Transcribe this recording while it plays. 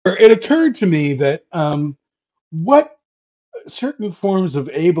It occurred to me that what certain forms of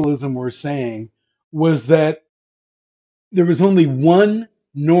ableism were saying was that there was only one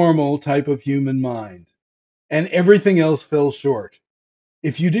normal type of human mind, and everything else fell short.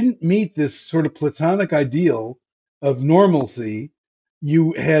 If you didn't meet this sort of platonic ideal of normalcy,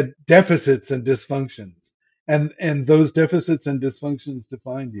 you had deficits and dysfunctions, and those deficits and dysfunctions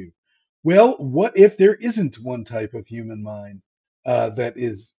defined you. Well, what if there isn't one type of human mind that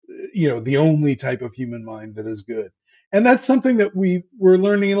is, the only type of human mind that is good? And that's something that we're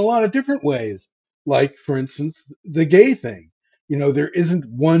learning in a lot of different ways. Like, for instance, the gay thing. There isn't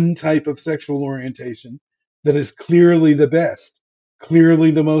one type of sexual orientation that is clearly the best,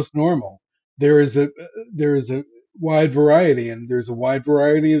 clearly the most normal. There is a wide variety, and there's a wide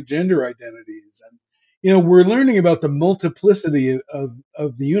variety of gender identities, and we're learning about the multiplicity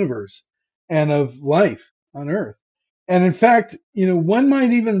of the universe and of life on Earth. And in fact, one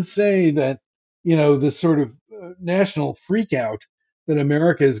might even say that the sort of national freakout that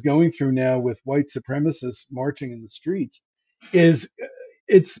America is going through now with white supremacists marching in the streets is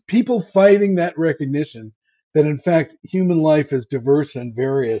it's people fighting that recognition that in fact human life is diverse and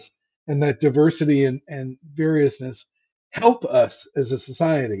various, and that diversity and variousness help us as a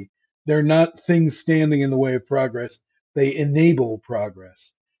society. They're not things standing in the way of progress, they enable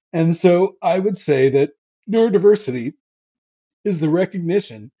progress. And so I would say that neurodiversity is the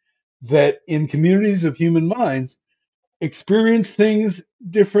recognition that in communities of human minds, experiencing things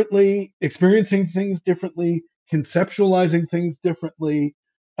differently, conceptualizing things differently,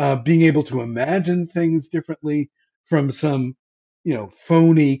 being able to imagine things differently from some,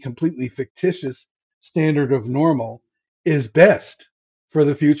 phony, completely fictitious standard of normal is best for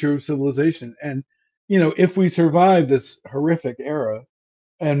the future of civilization. And, if we survive this horrific era,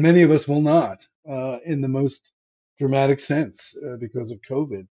 and many of us will not, in the most dramatic sense, because of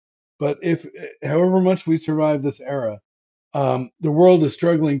COVID. But if, however much we survive this era, the world is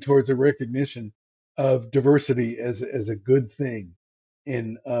struggling towards a recognition of diversity as a good thing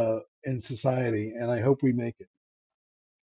in society, and I hope we make it.